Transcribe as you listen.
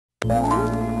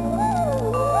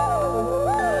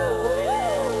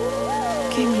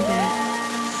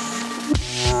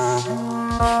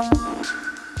It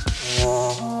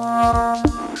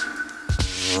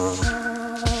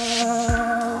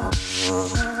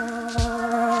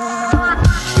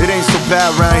ain't so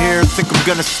bad around here, think I'm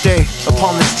gonna stay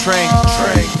upon this train.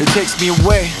 It takes me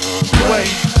away,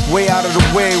 way out of the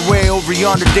way over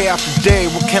yonder day after day.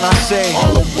 What can I say?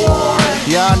 All aboard.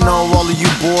 Yeah, I know all of you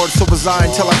bored, so was I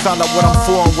until I found out what I'm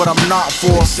for and what I'm not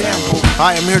for.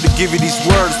 I am here to give you these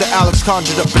words that Alex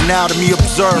conjured up and now to me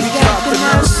observe. We got the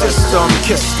nervous system,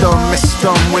 kissed them, missed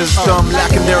them, wisdom,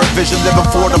 lacking their vision, living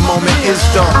for the moment is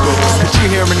dumb. Cause what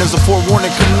you're hearing is a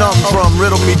forewarning conundrum.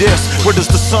 Riddle me this, where does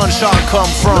the sunshine come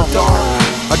from?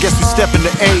 I guess we step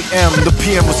into AM. The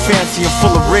PM was fancy and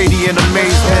full of radiant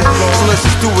amazement. So let's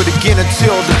just do it again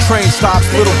until the train stops.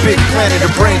 Little big planet,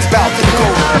 the brain's about to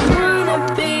go.